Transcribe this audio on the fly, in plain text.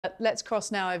Let's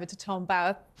cross now over to Tom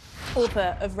Bauer,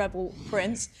 author of Rebel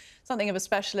Prince, something of a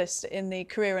specialist in the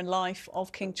career and life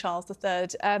of King Charles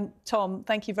III. Tom,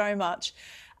 thank you very much.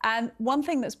 And one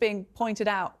thing that's being pointed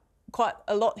out quite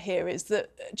a lot here is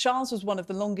that Charles was one of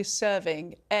the longest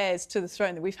serving heirs to the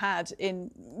throne that we've had in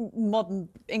modern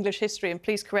English history, and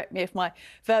please correct me if my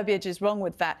verbiage is wrong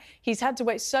with that. He's had to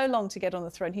wait so long to get on the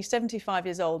throne. He's 75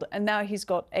 years old and now he's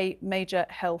got a major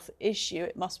health issue.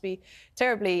 It must be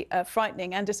terribly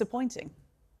frightening and disappointing.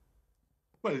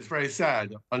 Well, it's very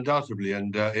sad, undoubtedly,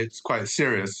 and it's quite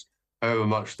serious, however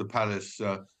much the palace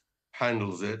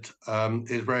handles it.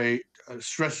 It's very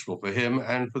stressful for him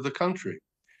and for the country.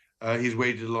 He's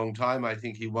waited a long time. I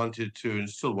think he wanted to and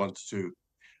still wants to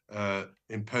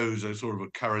impose a sort of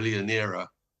a Carolean era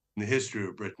in the history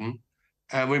of Britain.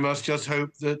 And we must just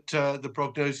hope that the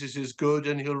prognosis is good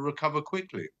and he'll recover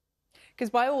quickly. Because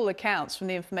by all accounts, from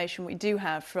the information we do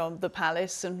have from the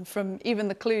palace and from even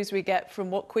the clues we get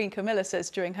from what Queen Camilla says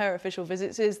during her official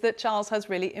visits, is that Charles has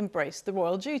really embraced the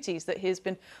royal duties that he's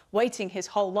been waiting his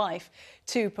whole life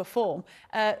to perform.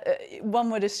 One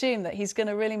would assume that he's going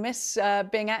to really miss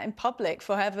being out in public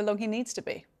for however long he needs to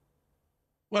be.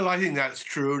 Well, I think that's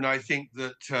true, and I think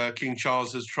that King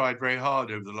Charles has tried very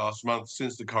hard over the last month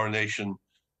since the coronation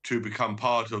to become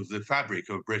part of the fabric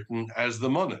of Britain as the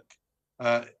monarch.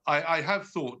 I have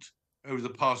thought over the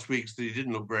past weeks that he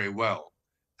didn't look very well,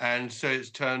 and so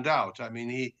it's turned out. I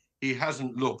mean, he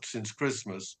hasn't looked since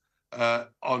Christmas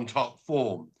on top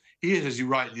form. He is, as you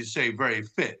rightly say, very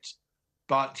fit,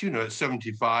 but you know, at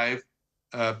 75,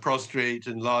 prostate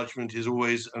enlargement is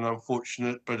always an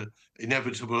unfortunate but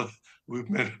inevitable with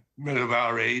men of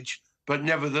our age. But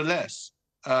nevertheless,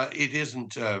 it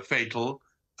isn't fatal.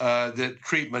 The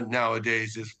treatment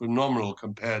nowadays is phenomenal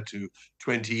compared to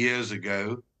 20 years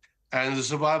ago, and the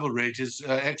survival rate is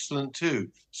excellent too.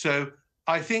 So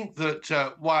I think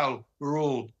that while we're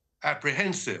all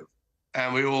apprehensive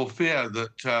and we all fear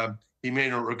that he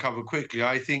may not recover quickly,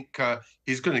 I think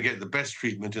he's going to get the best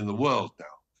treatment in the world now.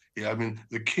 Yeah, I mean,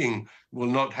 the king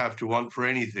will not have to want for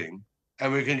anything,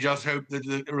 and we can just hope that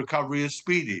the recovery is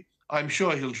speedy. I'm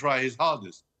sure he'll try his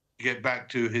hardest to get back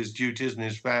to his duties and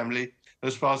his family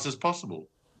as fast as possible.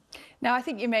 Now, I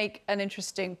think you make an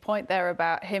interesting point there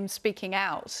about him speaking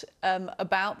out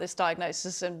about this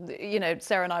diagnosis. And, you know,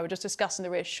 Sarah and I were just discussing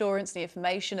the reassurance, the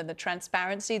information and the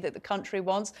transparency that the country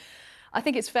wants. I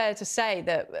think it's fair to say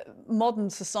that modern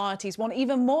societies want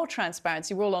even more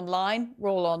transparency. We're all online, we're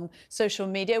all on social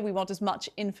media. We want as much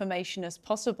information as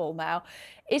possible now.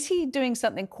 Is he doing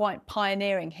something quite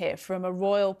pioneering here from a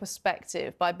royal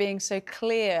perspective by being so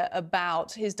clear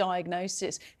about his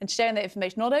diagnosis and sharing that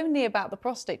information, not only about the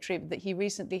prostate treatment that he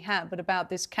recently had, but about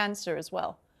this cancer as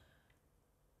well?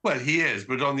 Well, he is,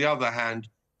 but on the other hand,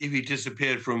 if he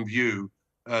disappeared from view,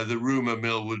 the rumour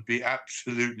mill would be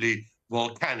absolutely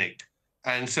volcanic.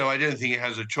 And so I don't think he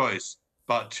has a choice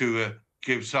but to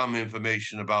give some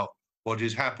information about what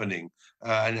is happening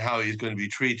and how he's going to be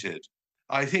treated.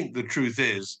 I think the truth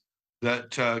is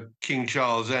that King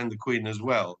Charles and the Queen as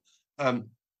well have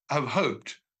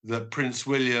hoped that Prince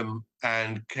William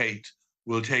and Kate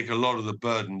will take a lot of the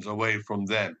burdens away from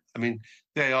them. I mean,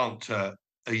 they aren't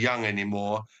young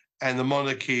anymore, and the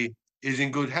monarchy is in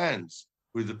good hands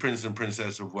with the Prince and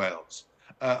Princess of Wales.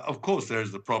 Of course, there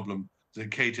is the problem that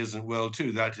Kate isn't well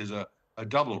too. That is a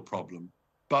double problem.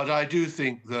 But I do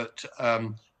think that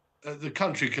the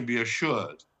country can be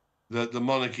assured that the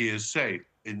monarchy is safe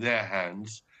in their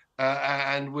hands,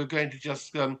 and we're going to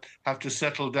just have to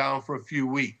settle down for a few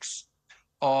weeks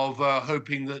of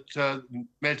hoping that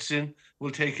medicine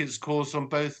will take its course on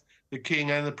both the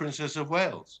King and the Princess of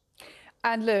Wales.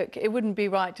 And look, it wouldn't be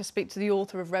right to speak to the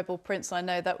author of Rebel Prince. I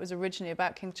know that was originally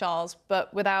about King Charles,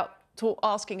 but without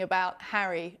asking about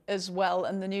Harry as well,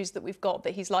 and the news that we've got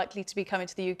that he's likely to be coming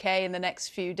to the UK in the next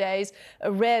few days.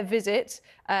 A rare visit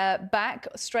back,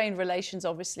 strained relations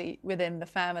obviously within the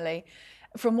family.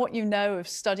 From what you know of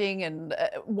studying and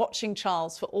watching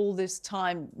Charles for all this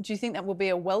time, do you think that will be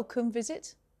a welcome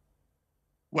visit?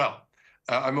 Well,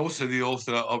 I'm also the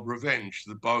author of Revenge,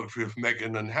 the biography of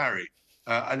Meghan and Harry,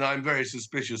 and I'm very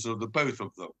suspicious of the both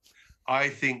of them. I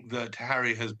think that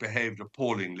Harry has behaved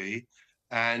appallingly.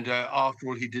 And after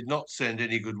all, he did not send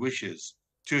any good wishes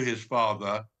to his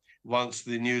father once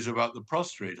the news about the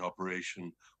prostate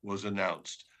operation was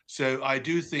announced. So I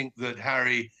do think that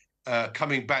Harry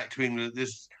coming back to England at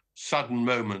this sudden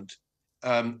moment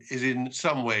is in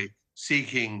some way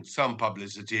seeking some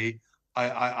publicity.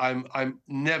 I'm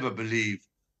never believe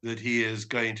that he is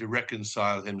going to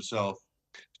reconcile himself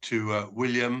to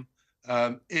William.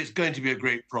 It's going to be a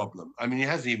great problem. I mean, he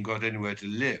hasn't even got anywhere to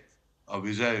live of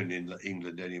his own in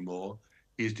England anymore.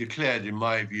 he's declared, in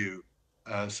my view,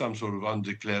 some sort of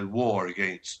undeclared war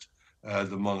against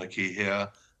the monarchy here.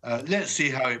 Let's see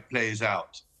how it plays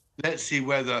out. Let's see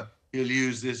whether he'll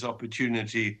use this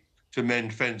opportunity to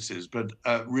mend fences. But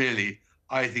really,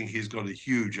 I think he's got a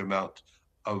huge amount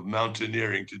of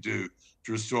mountaineering to do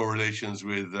to restore relations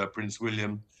with Prince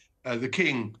William. The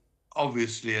King,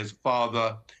 obviously, as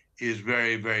father, is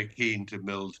very, very keen to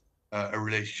build a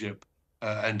relationship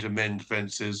and to mend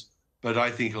fences. But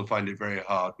I think he'll find it very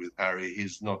hard with Harry.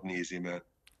 He's not an easy man.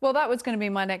 Well, that was going to be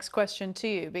my next question to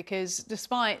you, because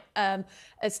despite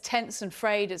as tense and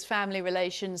frayed as family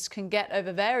relations can get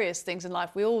over various things in life,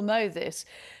 we all know this,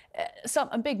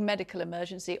 a big medical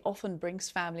emergency often brings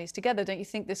families together. Don't you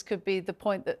think this could be the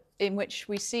point in which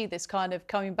we see this kind of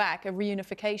coming back, a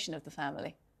reunification of the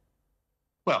family?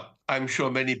 Well, I'm sure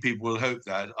many people will hope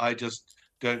that. I just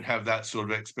don't have that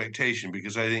sort of expectation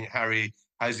because I think Harry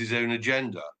has his own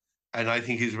agenda. And I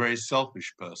think he's a very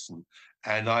selfish person.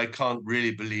 And I can't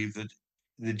really believe that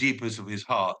in the deepest of his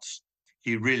hearts,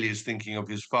 he really is thinking of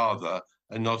his father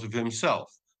and not of himself.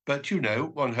 But,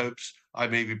 one hopes I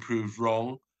may be proved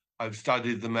wrong. I've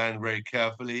studied the man very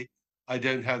carefully. I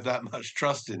don't have that much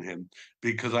trust in him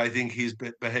because I think he's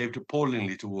behaved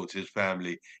appallingly towards his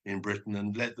family in Britain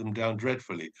and let them down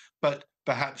dreadfully. But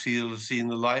perhaps he'll have seen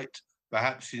the light.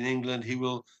 Perhaps in England he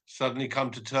will suddenly come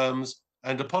to terms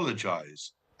and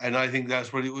apologize. And I think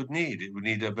that's what it would need. It would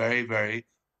need a very, very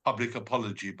public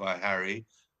apology by Harry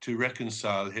to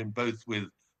reconcile him both with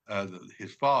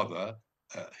his father,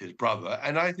 his brother,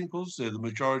 and I think also the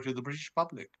majority of the British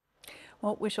public.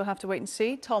 Well, we shall have to wait and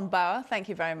see. Tom Bauer, thank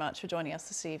you very much for joining us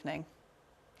this evening.